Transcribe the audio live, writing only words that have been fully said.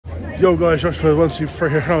Yo guys, Josh for 123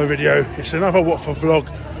 here, another video. It's another Watford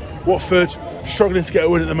vlog. Watford struggling to get a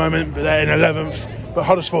win at the moment, but they're in 11th. But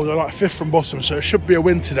Huddersfield are like 5th from bottom, so it should be a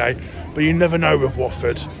win today. But you never know with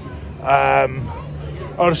Watford.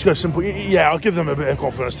 I'll just go simple. Yeah, I'll give them a bit of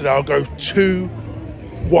confidence today. I'll go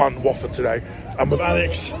 2-1 Watford today. And with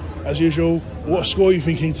Alex, as usual, what score are you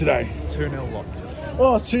thinking today? 2-0 Watford.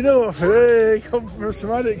 Oh, 2-0 Watford. Hey, confidence from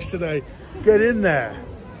Alex today. Get in there.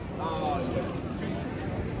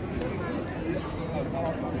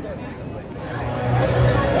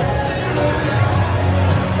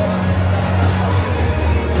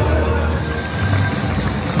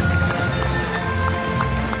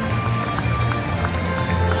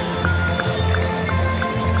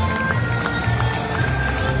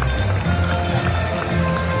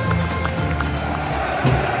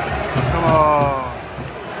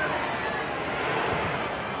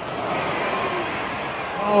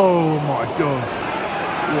 Oh my gosh,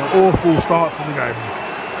 what an awful start to the game.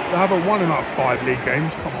 They haven't won in like 5 league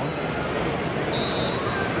games, come on.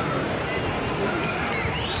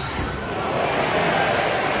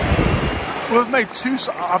 We've made 2,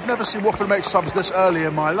 I've never seen Watford make subs this early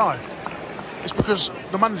in my life. It's because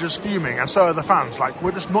the manager's fuming and so are the fans. Like,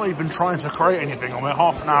 we're just not even trying to create anything and we're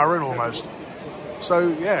half an hour in almost. So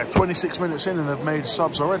yeah, 26 minutes in and they've made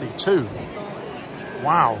subs already, 2.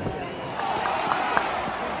 Wow.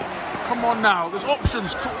 Come on now, there's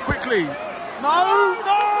options, quickly. No,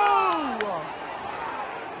 no!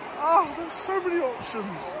 Oh, there's so many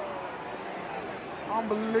options.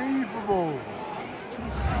 Unbelievable.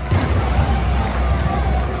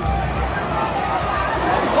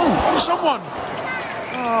 Oh, there's someone.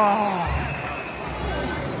 Oh.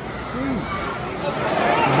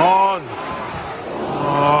 Come on.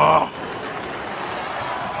 Oh.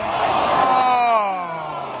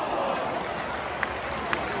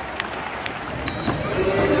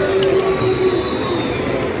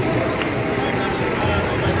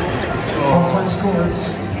 Half-time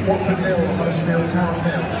scores, Watford 0, Huddersfield Town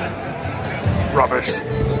 0. Rubbish.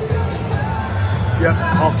 Yeah,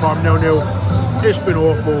 half-time 0-0. It's been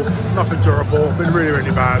awful, nothing to report, been really,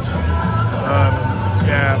 really bad.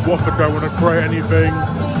 Yeah, Watford don't want to create anything.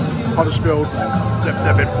 Huddersfield,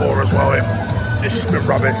 they've been poor as well. It's just been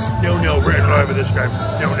rubbish. 0-0 written all over this game,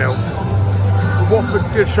 0-0.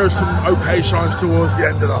 Watford did show some okay signs towards the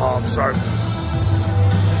end of the half, so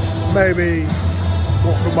maybe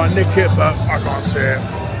Watford might nick it, but I can't see it.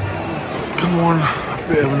 Come on, a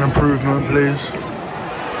bit of an improvement, please.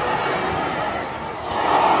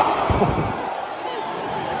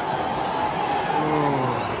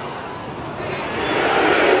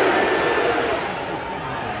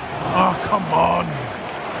 Oh, come on.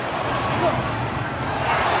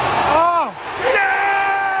 Oh, yeah!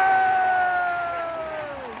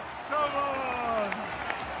 Come on.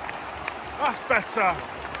 That's better.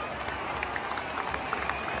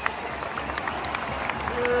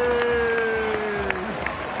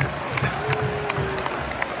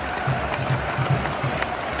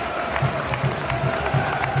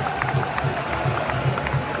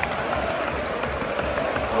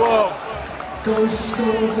 Whoa. Goal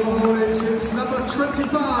scorer for the Hornets, it's number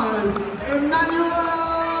 25, Emmanuel!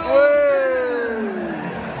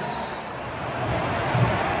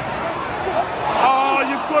 Oh,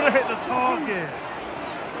 you've got to hit the target.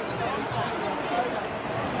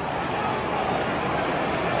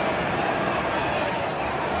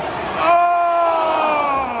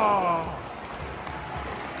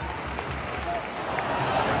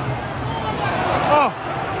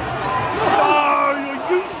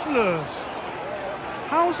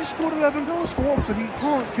 How has he scored 11 goals for Watford? He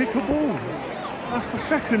can't kick a ball. That's the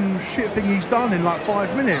second shit thing he's done in like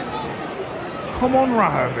 5 minutes. Come on,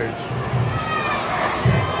 Rahovic.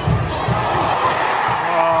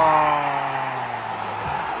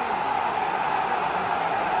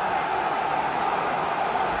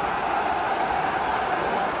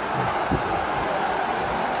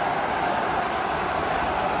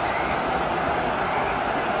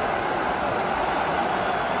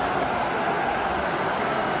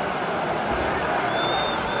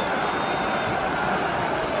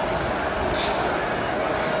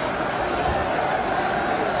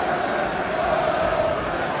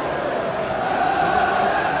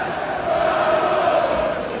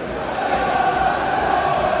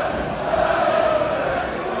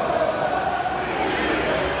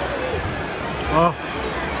 Oh.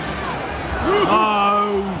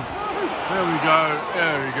 Oh. There we go.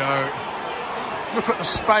 There we go. Look at the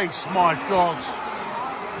space. My God.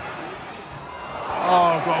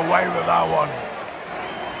 Oh, got away with that one.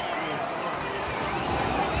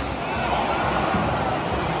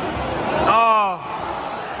 Oh.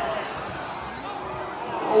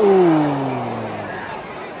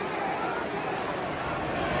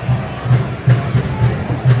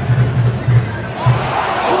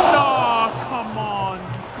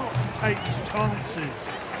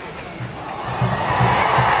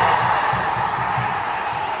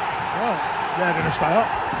 going to stay up.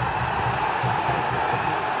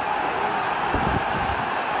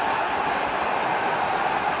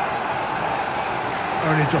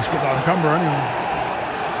 Only just got that on camera anyway.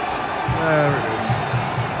 There it is.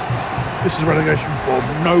 This is relegation form.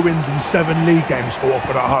 No wins in 7 league games for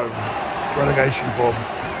Watford at home. Relegation form.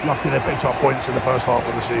 Lucky they picked up points in the first half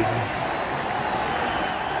of the season.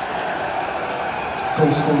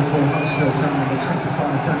 Goal scored for Huddersfield Town, number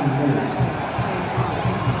 25, Danny Ward.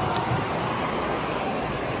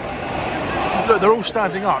 Look, they're all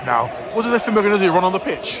standing up now. What do they think we're going to do? Run on the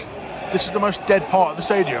pitch? This is the most dead part of the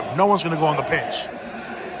stadium. No one's going to go on the pitch.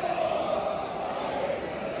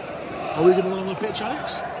 Are we going to run on the pitch,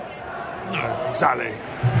 Alex? No, exactly.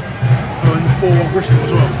 Oh, and the 4-1 Bristol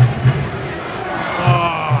as well.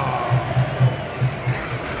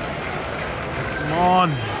 Come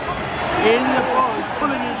on. In the box,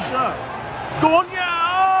 pulling his shirt. Go on,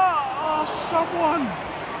 yeah! Oh, someone.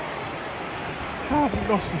 How have we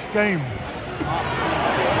lost this game?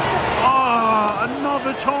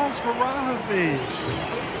 Another chance for Rahovic.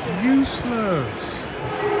 Useless.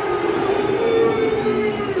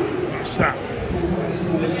 That's that.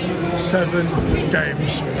 7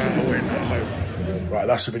 games without a win at home. Right,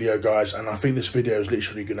 that's the video, guys, and I think this video is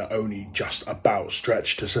literally going to only just about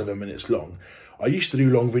stretch to 7 minutes long. I used to do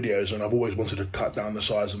long videos, and I've always wanted to cut down the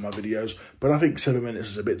size of my videos, but I think 7 minutes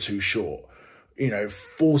is a bit too short. You know,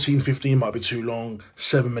 14, 15 might be too long,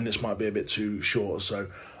 7 minutes might be a bit too short, so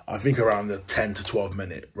I think around the 10 to 12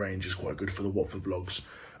 minute range is quite good for the Watford vlogs.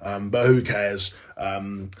 But who cares?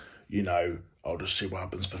 You know, I'll just see what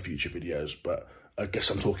happens for future videos, but I guess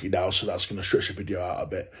I'm talking now, so that's going to stretch the video out a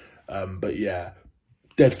bit. But yeah,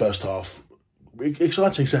 dead first half,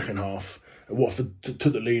 exciting second half. Watford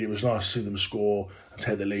took the lead. It was nice to see them score and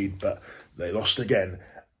take the lead, but they lost again.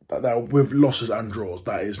 With losses and draws,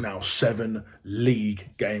 that is now 7 league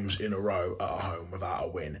games in a row at home without a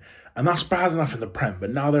win. And that's bad enough in the Prem, but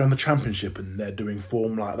now they're in the Championship and they're doing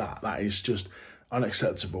form like that. That is just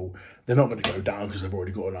unacceptable. They're not going to go down because they've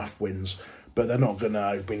already got enough wins, but they're not going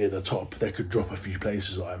to be near the top. They could drop a few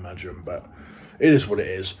places, I imagine, but it is what it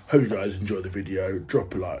is. Hope you guys enjoyed the video.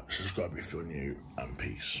 Drop a like, subscribe if you're new, and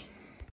peace.